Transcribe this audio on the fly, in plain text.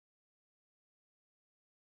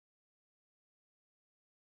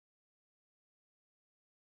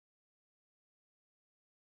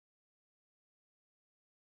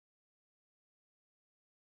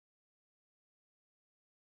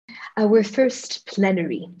Our first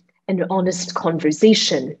plenary, an honest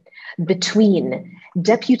conversation between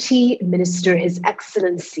Deputy Minister His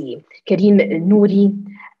Excellency Karim Al-Nouri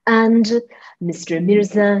and Mr.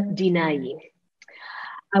 Mirza Dinnayi.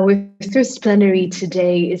 Our first plenary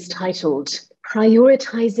today is titled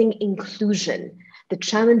Prioritizing Inclusion, the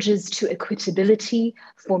Challenges to Equitability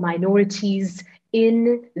for Minorities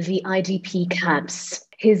in the IDP Camps.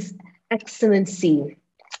 His Excellency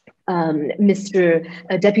Mr.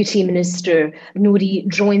 Deputy Minister Nouri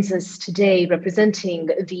joins us today representing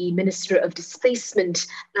the Minister of Displacement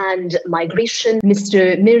and Migration.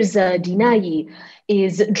 Mr. Mirza Dinnayi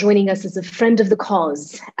is joining us as a friend of the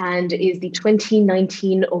cause and is the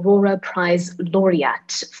 2019 Aurora Prize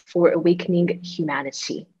Laureate for Awakening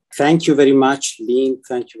Humanity. Thank you very much, Lynn.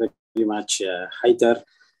 Thank you very much, Haider,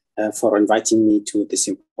 for inviting me to this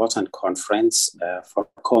important conference for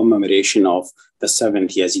commemoration of the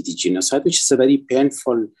 7th Yazidi Genocide, which is a very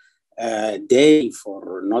painful day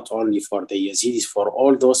for not only for the Yazidis, for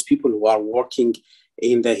all those people who are working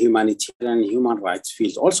in the humanitarian human rights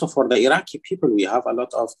field. Also for the Iraqi people, we have a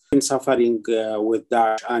lot of suffering with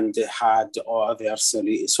that and had their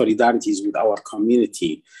solidarities with our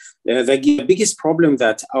community. The biggest problem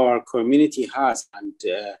that our community has and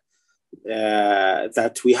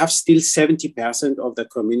that we have still 70% of the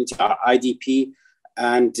community are IDP,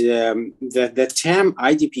 and the term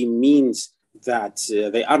IDP means that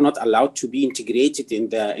they are not allowed to be integrated in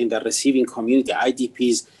the receiving community.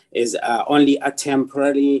 IDPs is only a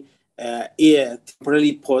temporary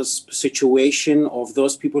situation of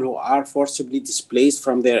those people who are forcibly displaced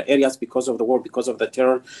from their areas because of the war, because of the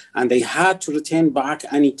terror, and they had to return back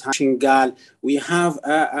anytime. Shingal, we have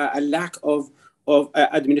a lack of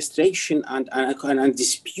administration and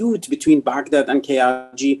dispute between Baghdad and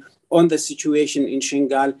KRG on the situation in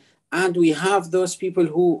Shingal. And we have those people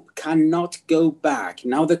who cannot go back.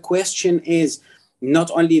 Now, the question is not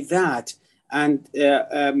only that, and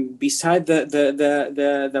beside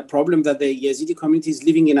the problem that the Yazidi community is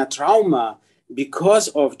living in a trauma because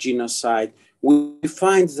of genocide, we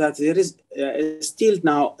find that there is still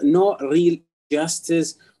now no real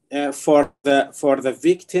justice for the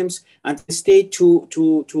victims, and the state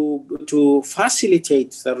to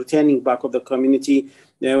facilitate the returning back of the community.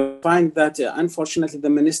 We find that unfortunately the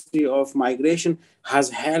Ministry of Migration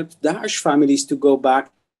has helped Daesh families to go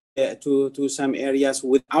back to some areas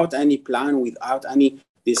without any plan, without any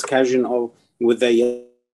discussion with the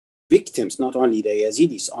victims, not only the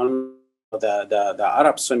Yazidis, on the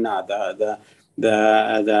Arab Sunnah, the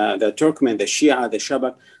Turkmen, the Shia, the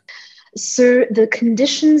Shabak. Sir, the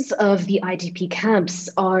conditions of the IDP camps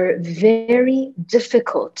are very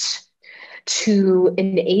difficult to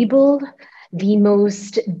enable the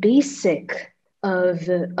most basic of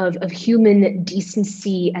human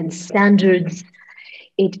decency and standards.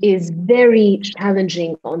 It is very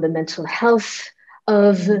challenging on the mental health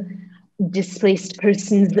of displaced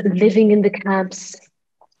persons living in the camps.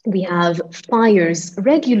 We have fires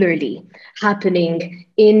regularly happening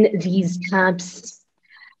in these camps.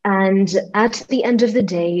 And at the end of the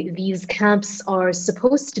day, these camps are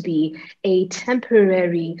supposed to be a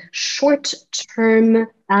temporary, short-term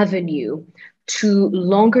avenue to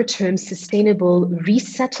longer-term sustainable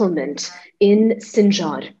resettlement in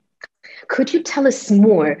Sinjar. Could you tell us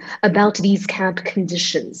more about these camp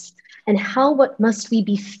conditions and what must we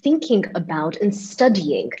be thinking about and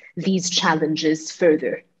studying these challenges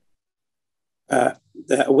further?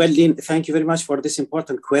 Well, Lynn, thank you very much for this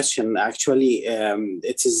important question. Actually,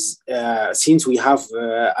 it is since we have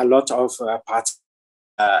a lot of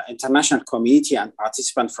international community and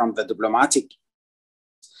participants from the diplomatic,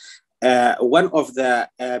 one of the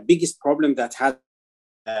biggest problems that had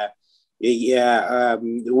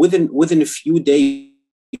within a few days,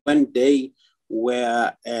 one day,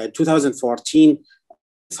 where 2014,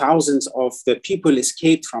 thousands of the people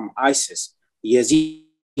escaped from ISIS, Yazidi,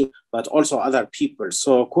 but also other people.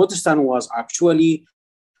 So Kurdistan was actually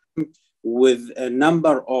with a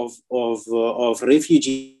number of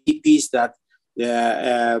refugees that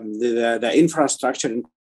the infrastructure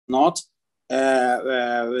not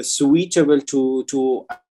suitable to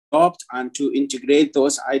adopt and to integrate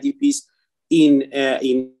those IDPs in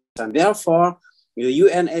and therefore the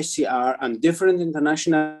UNHCR and different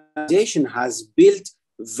international organizations has built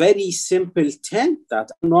very simple tents that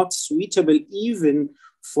are not suitable even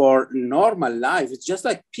for normal life. It's just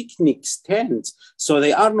like picnic tents. So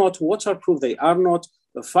they are not waterproof, they are not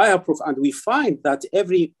fireproof. And we find that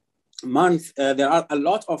every month there are a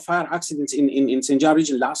lot of fire accidents in Sinjar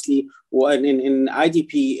region. Lastly, in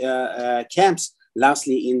IDP camps,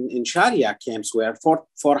 lastly in Sharaya camps where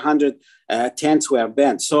 400 tents were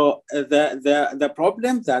burnt. So the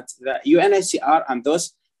problem that the UNHCR and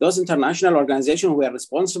those international organizations who were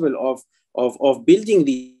responsible of building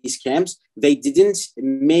these camps, they didn't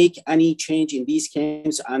make any change in these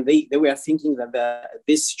camps, and they were thinking that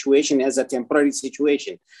this situation is a temporary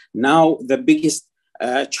situation. Now, the biggest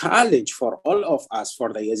challenge for all of us,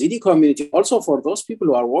 for the Yazidi community, also for those people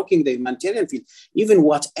who are working the humanitarian field, even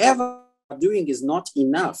whatever you're doing is not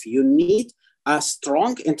enough. You need a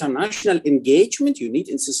strong international engagement. You need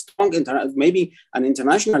a strong, maybe an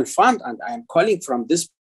international fund, and I am calling from this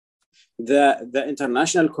the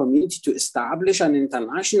international community to establish an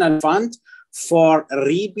international fund for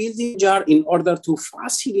rebuilding Sinjar in order to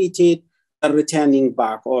facilitate the returning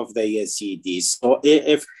back of the Yazidis.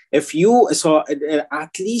 So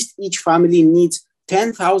at least each family needs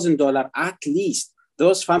 $10,000 at least.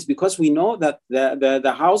 Those families, because we know that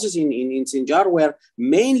the houses in Sinjar were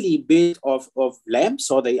mainly built of lamps,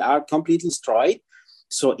 so they are completely destroyed.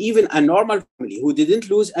 So even a normal family who didn't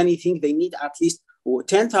lose anything, they need at least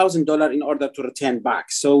 $10,000 in order to return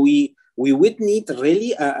back. So we would need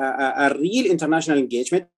really a real international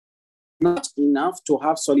engagement. Not enough to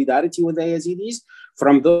have solidarity with the Yazidis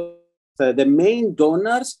from the main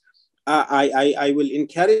donors. I will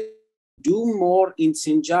encourage do more in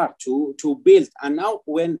Sinjar to build. And now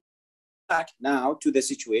when back now to the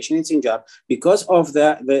situation in Sinjar, because of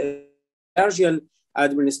the Persian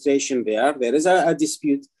administration there is a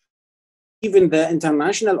dispute. Even the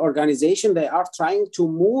international organization, they are trying to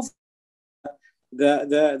move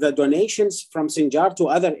the donations from Sinjar to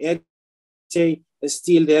other areas. Say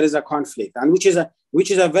still there is a conflict, and which is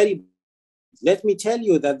a very. Let me tell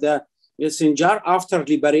you that the Sinjar after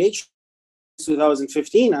liberation,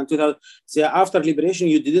 2015 and after liberation,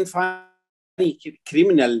 you didn't find any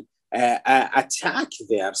criminal attack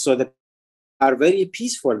there. So they are very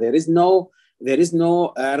peaceful. There is no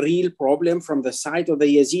real problem from the side of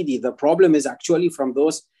the Yazidi. The problem is actually from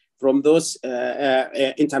those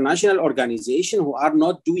international organizations who are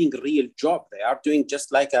not doing real job. They are doing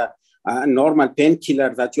just like a normal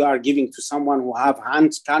painkiller that you are giving to someone who have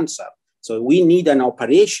hand cancer. So we need an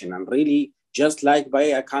operation, and really just like by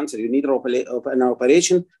a cancer, you need an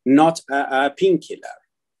operation, not a painkiller.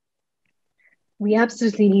 We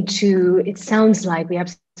absolutely need to, it sounds like we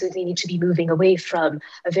absolutely need to be moving away from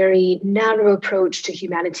a very narrow approach to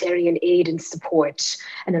humanitarian aid and support,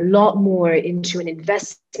 and a lot more into an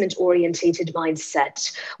investment-orientated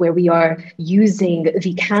mindset where we are using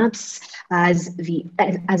the camps as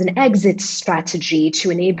an exit strategy to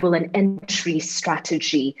enable an entry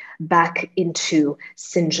strategy back into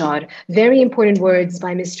Sinjar. Very important words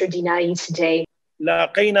by Mr. Dinnayi today.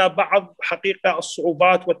 لاقينا بعض حقيقة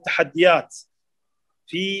الصعوبات والتحديات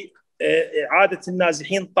في إعادة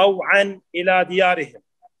النازحين طوعاً إلى ديارهم.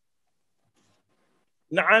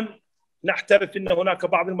 نعم، نعترف أن هناك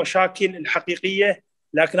بعض المشاكل الحقيقية،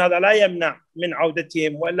 لكن هذا لا يمنع من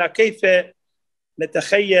عودتهم. وإلا كيف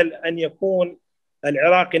نتخيل أن يكون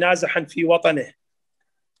العراقي نازحاً في وطنه؟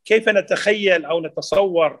 كيف نتخيل أو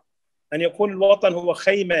نتصور أن يكون الوطن هو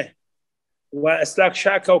خيمة وأسلاك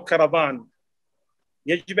شاكة وكرفان؟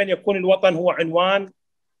 يجب أن يكون الوطن هو عنوان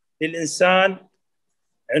للإنسان،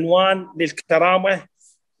 عنوان للكرامة،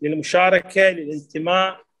 للمشاركة،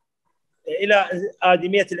 للانتماء إلى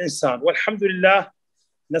آدمية الإنسان. والحمد لله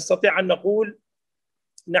نستطيع أن نقول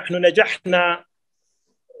نحن نجحنا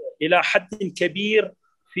إلى حد كبير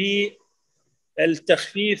في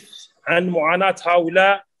التخفيف عن معاناة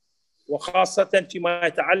هؤلاء، وخاصة فيما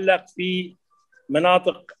يتعلق في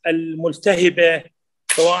مناطق الملتهبة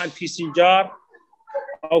سواء في سنجار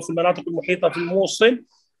أو في المناطق المحيطة في الموصل.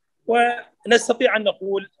 ونستطيع أن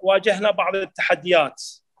نقول واجهنا بعض التحديات،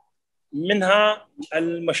 منها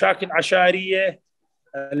المشاكل العشائرية،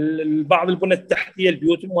 بعض البنى التحتية،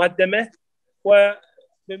 البيوت المهدمة،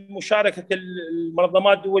 وبمشاركة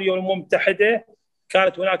المنظمات الدولية والأمم المتحدة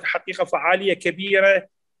كانت هناك حقيقة فعالية كبيرة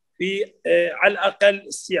في على الأقل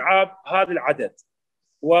استيعاب هذا العدد.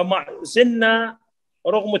 وما زلنا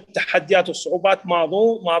رغم التحديات والصعوبات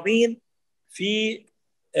ماضين في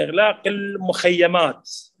إغلاق المخيمات،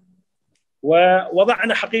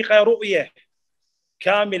 ووضعنا حقيقة رؤية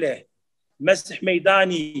كاملة، مسح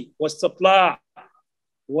ميداني واستطلاع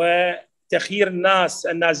وتخيير الناس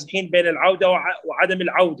النازحين بين العودة وعدم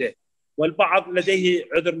العودة. والبعض لديه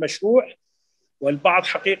عذر مشروع، والبعض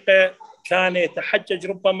حقيقة كان يتحجج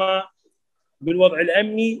ربما بالوضع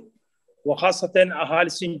الأمني، وخاصة أهالي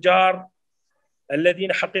سنجار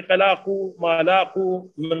الذين حقيقة لاقوا ما لاقوا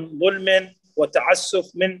من ظلم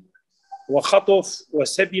وتعسف من وخطف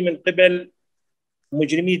وسبي من قبل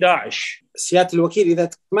مجرمي داعش. سيادة الوكيل، إذا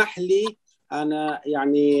تسمح لي أنا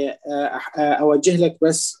يعني أوجه لك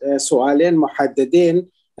بس سؤالين محددين.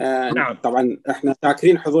 نعم. طبعا احنا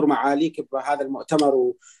شاكرين حضور معاليك بهذا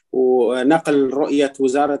المؤتمر ونقل رؤية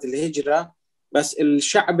وزارة الهجرة، بس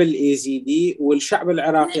الشعب اليزيدي والشعب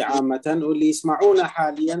العراقي عامة واللي يسمعونا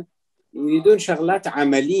حاليا يريدون شغلات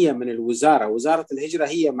عملية من الوزارة. وزارة الهجرة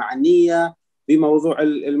هي معنية بموضوع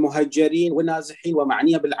المهجرين والنازحين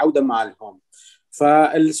ومعنية بالعودة مالهم.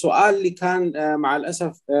 فالسؤال اللي كان مع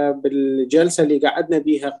الأسف بالجلسة اللي قعدنا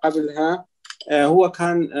بها قبلها هو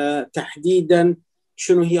كان تحديدا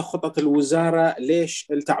شنو هي خطط الوزارة، ليش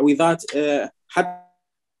التعويضات حتى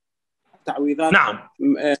التعويضات نعم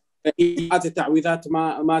التعويضات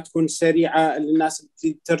ما تكون سريعة للناس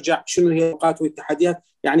ترجع، شنو هي النقاط والتحديات،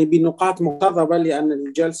 يعني بنقاط مقتضبة، لأن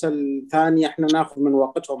الجلسة الثانية احنا ناخذ من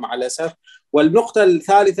وقتهم مع الأسف. والنقطة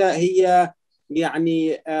الثالثة هي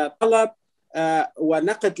يعني طلب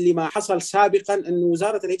ونقد لما حصل سابقا، أن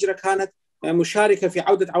وزارة الهجرة كانت مشاركة في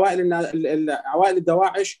عودة عوائل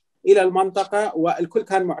الدواعش إلى المنطقة، والكل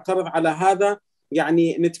كان معترض على هذا.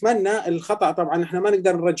 يعني نتمنى الخطأ، طبعا احنا ما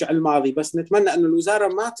نقدر نرجع الماضي، بس نتمنى أن الوزارة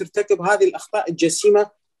ما ترتكب هذه الأخطاء الجسيمة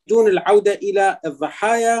دون العودة إلى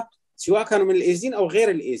الضحايا سواء كانوا من الإيزيديين أو غير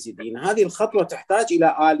الإيزيديين. هذه الخطوة تحتاج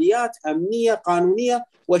إلى آليات أمنية قانونية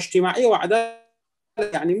واجتماعية وعدالة،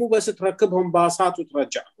 يعني مو بس تركبهم باصات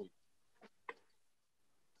وترجعهم.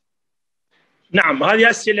 نعم، هذه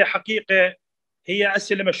أسئلة حقيقة هي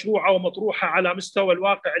أسئلة مشروعة ومطروحة على مستوى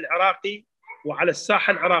الواقع العراقي وعلى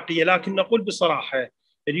الساحة العراقية، لكن نقول بصراحة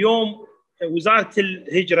اليوم وزارة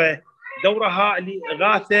الهجرة دورها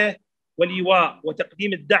الإغاثة والإيواء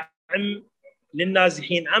وتقديم الدعم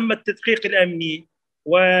للنازحين. أما التدقيق الأمني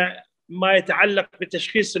وما يتعلق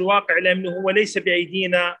بتشخيص الواقع الأمني هو ليس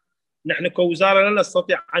بأيدينا. نحن كوزارة لا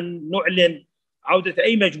نستطيع أن نعلن عودة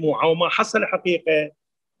أي مجموعة، وما حصل حقيقة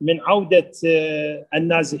من عودة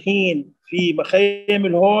النازحين في مخيم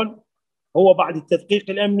الهول هو بعد التدقيق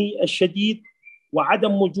الأمني الشديد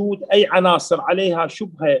وعدم وجود أي عناصر عليها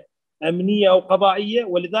شبهة أمنية أو قضائية.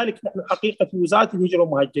 ولذلك نحن حقيقة في وزارة الهجرة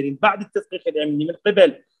والمهاجرين بعد التدقيق الأمني من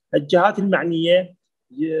قبل الجهات المعنية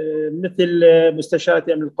مثل مستشارة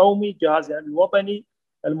الأمن القومي، جهاز الأمن الوطني،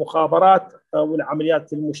 المخابرات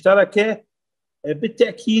والعمليات المشتركة،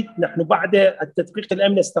 بالتأكيد نحن بعد التدقيق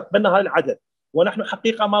الأمني استقبلنا هذا العدد، ونحن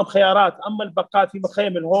حقيقة أمام خيارات. أما البقاء في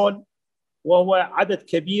مخيم الهول وهو عدد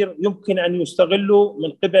كبير يمكن أن يستغلوا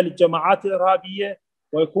من قبل الجماعات الإرهابية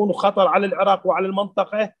ويكونوا خطر على العراق وعلى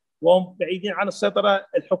المنطقة وهم بعيدين عن السيطرة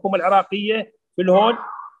الحكومة العراقية في الهول،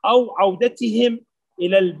 أو عودتهم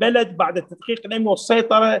إلى البلد بعد التدقيق الأمني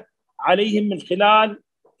والسيطرة عليهم من خلال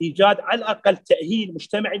إيجاد على الأقل تأهيل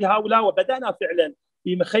مجتمعي لهؤلاء. وبدأنا فعلا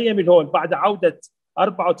في مخيم الهول بعد عودة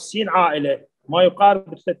 94 عائلة ما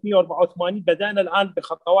يقارب 384. بدأنا الآن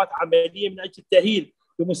بخطوات عملية من أجل التأهيل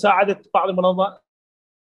بمساعدة بعض المنظمات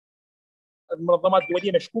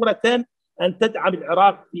الدولية مشكورة أن تدعم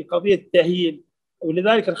العراق في قضية التأهيل.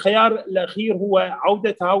 ولذلك الخيار الأخير هو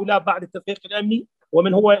عودة هؤلاء بعد التدقيق الأمني،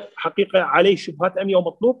 ومن هو حقيقة عليه شبهات أمنية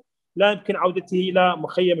ومطلوب لا يمكن عودته إلى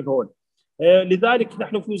مخيم الهول. لذلك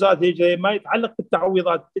نحن في وزارة الهجرة ما يتعلق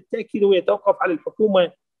بالتعويضات بالتأكيد هو يتوقف على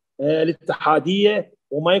الحكومة الاتحادية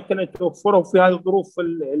وما يمكن أن توفره في هذه الظروف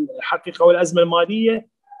الحقيقة والأزمة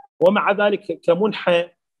المالية. ومع ذلك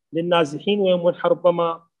كمنحة للنازحين وهي منحة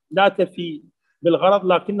ربما لا تفي بالغرض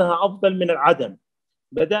لكنها أفضل من العدم.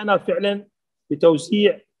 بدأنا فعلا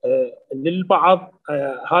بتوزيع للبعض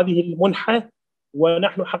هذه المنحة،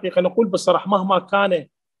 ونحن حقيقة نقول بصراحة مهما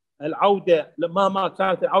كانت العودة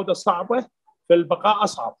صعبة فالبقاء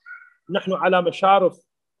أصعب. نحن على مشارف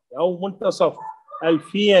أو منتصف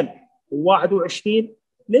 2021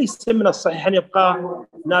 ليس من الصحيح أن يبقى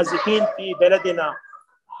نازحين في بلدنا،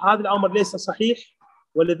 هذا الأمر ليس صحيح.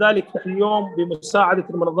 ولذلك نحن اليوم بمساعدة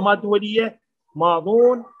المنظمات الدولية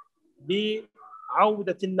ماضون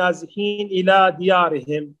بعودة النازحين إلى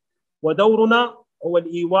ديارهم، ودورنا هو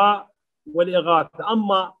الإيواء والإغاثة.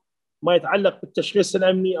 أما ما يتعلق بالتشخيص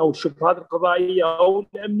الأمني أو الشبهات القضائية أو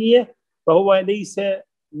الأمنية فهو ليس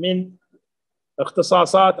من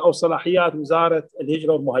اختصاصات أو صلاحيات وزارة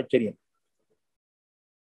الهجرة والمهاجرين.